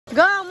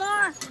Go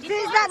more. This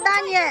is not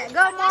done yet.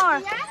 Go more.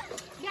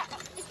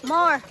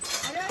 More.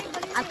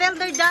 Until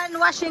they're done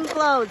washing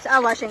clothes.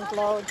 Washing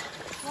clothes.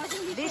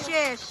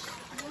 Dishes.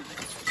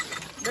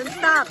 Don't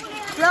stop.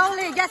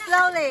 Slowly, just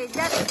slowly.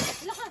 Just.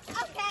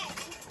 Okay.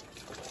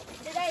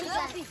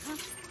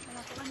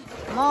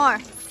 More.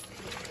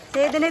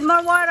 See, they need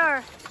more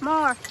water.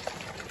 More.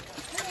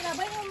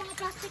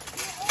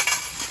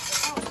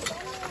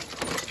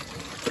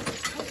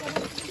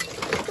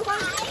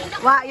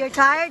 What, you're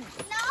tired?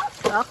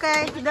 No.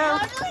 Okay, do. No,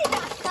 really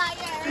not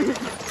tired.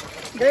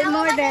 Do it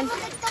more then.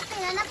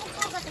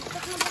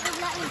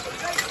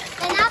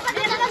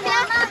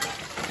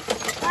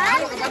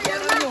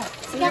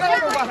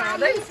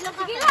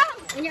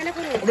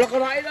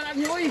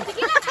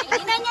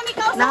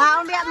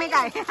 Nangaumbiak mi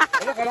kay.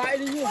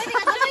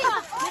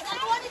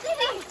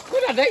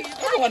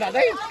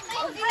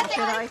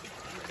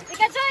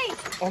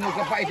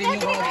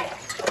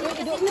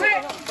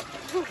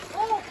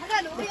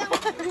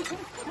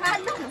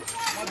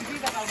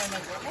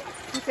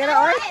 Pero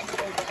oy.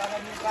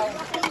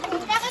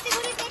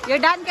 You're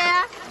done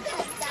kaya?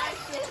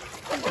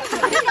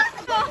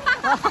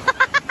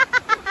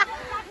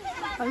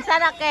 Ang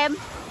sarap, Kem.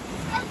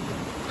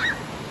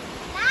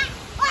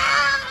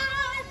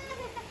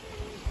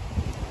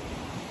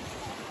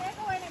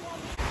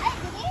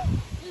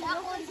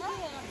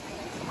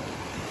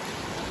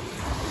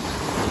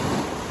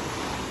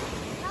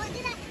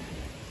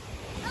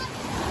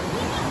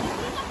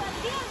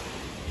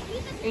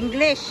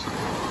 English.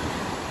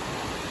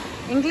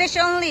 English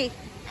only.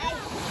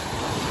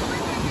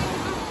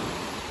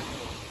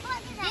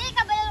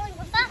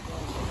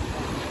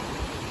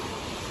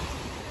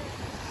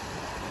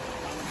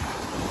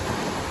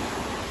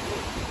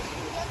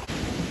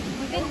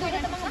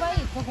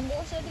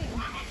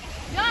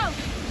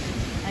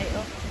 Ay,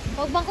 oh.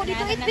 Pag bangko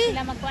dito, itbi.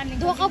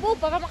 Duha ka po,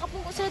 para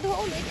makapungo sila duha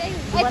ulit. Ay,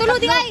 tulo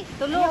di ay.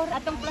 Tulo.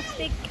 Atong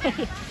plastic.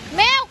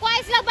 Mew,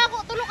 kuha sila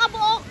bangko, tulo ka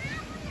buok.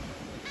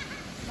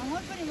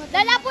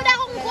 Dala po na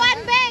akong kuhan,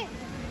 be.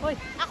 Hoy.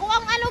 Ako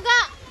ang ano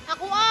ga.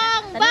 Ako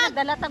ang bag.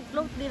 Dala tag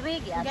float diri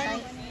gyatay.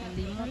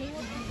 Limot.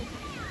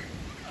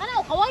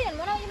 Ano, kawayan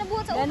mo na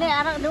inabuhat sa Gani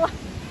ara duwa.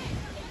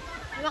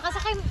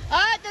 Makasakay.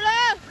 Ah,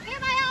 tulong.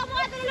 Kim, ayaw mo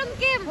nga tulong,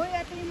 Kim. Hoy,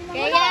 ato ni mo.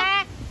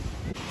 Kaya.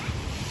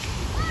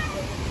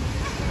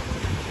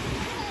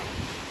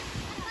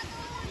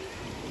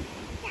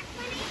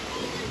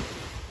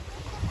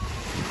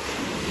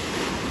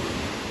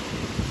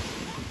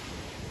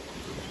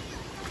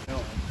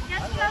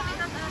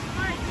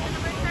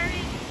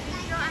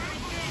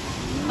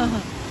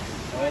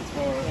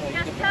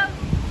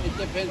 It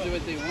depends on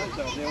what they want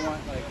though. They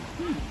want like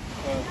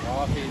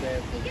coffee, they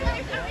have to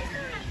get that.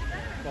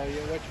 So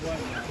you which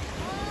one?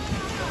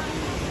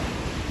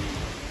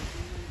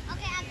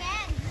 Okay,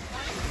 again.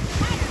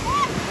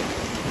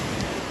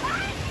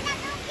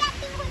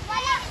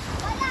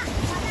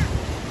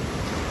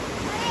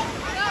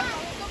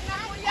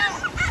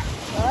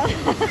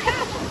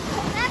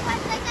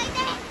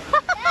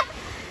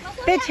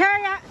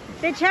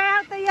 Teach her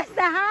how to use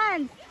the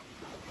hand.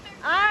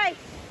 Ay,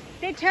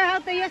 teach her how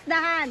to use the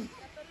hand.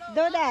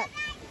 Do that.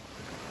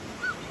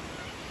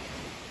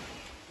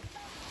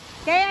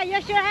 Kaya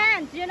use your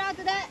hands. You know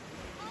to that.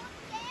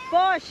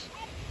 Push.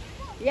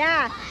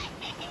 Yeah.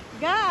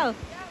 Go.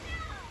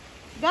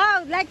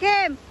 Go like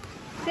him.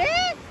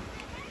 See?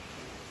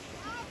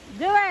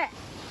 Do it.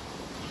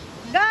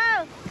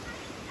 Go.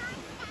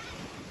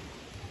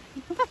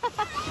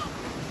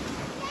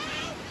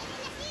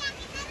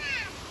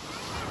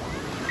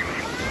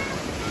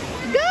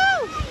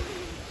 Go.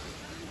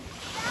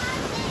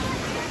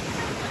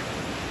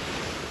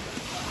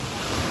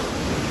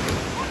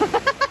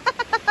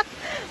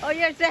 Oh,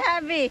 you're so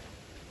heavy.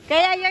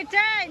 Kaya your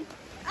turn.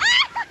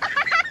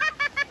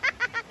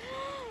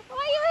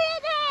 Why you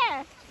here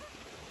there?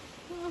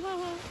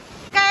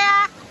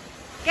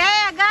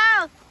 Kaya,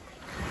 go.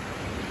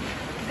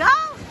 Go.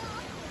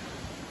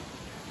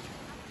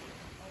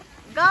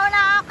 Go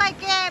na, okay,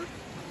 Kim.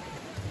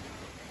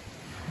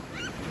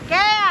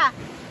 Kaya.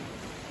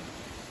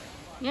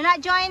 You're not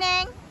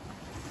joining?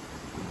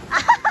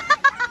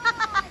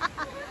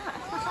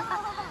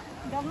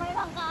 Gamay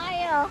lang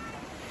kaayo.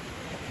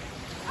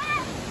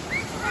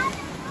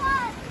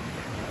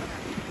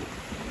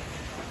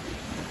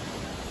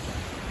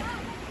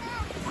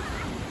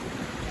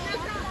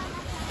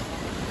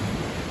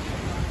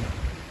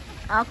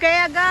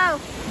 Okay, go.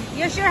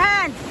 Use your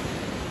hands.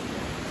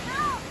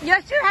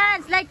 Use your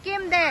hands like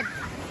Kim did.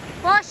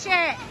 Push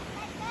it.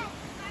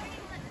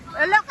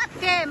 Look at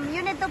Kim.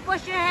 You need to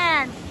push your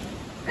hands.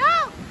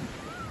 Go.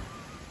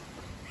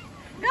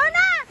 Go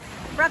na.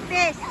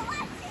 Practice.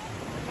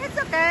 It's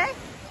okay.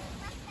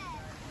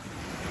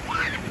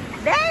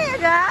 There you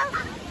go.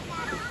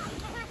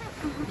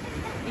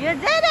 You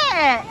did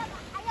it.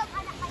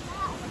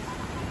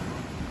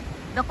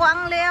 Dako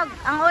ang liog,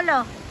 ang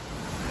ulo.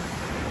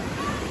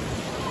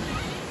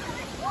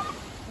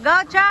 Go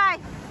try.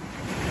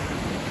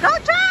 Go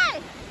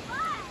try.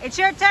 It's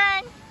your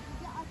turn.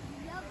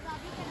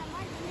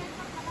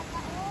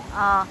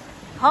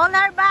 Hold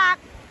her back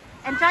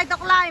and try to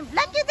climb.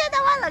 Like you did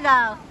a while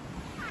ago.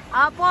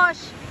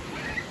 Push.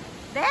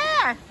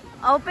 There.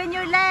 Open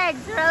your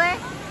legs. Really?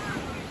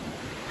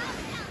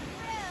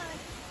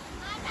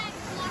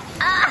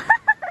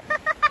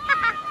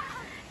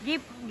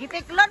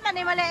 Gitiklon man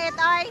ni maliit,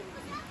 oy.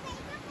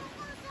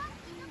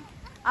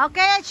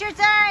 Okay, it's your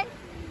turn.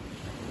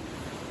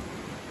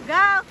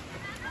 Go.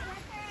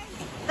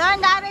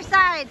 Turn the other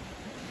side.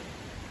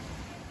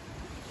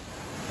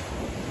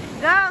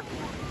 Go.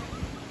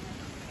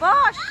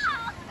 Push.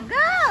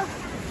 Go.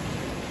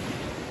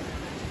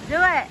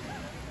 Do it.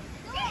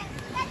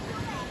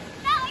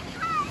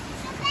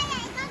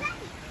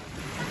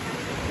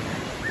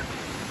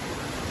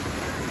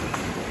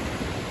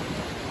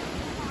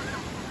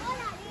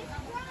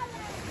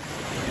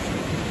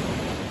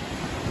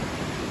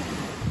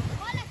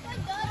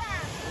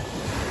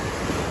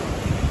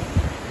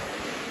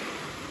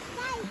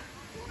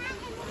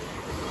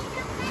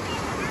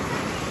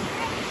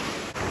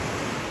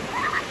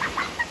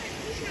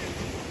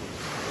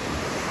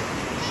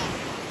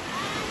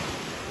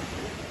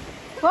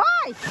 Boy!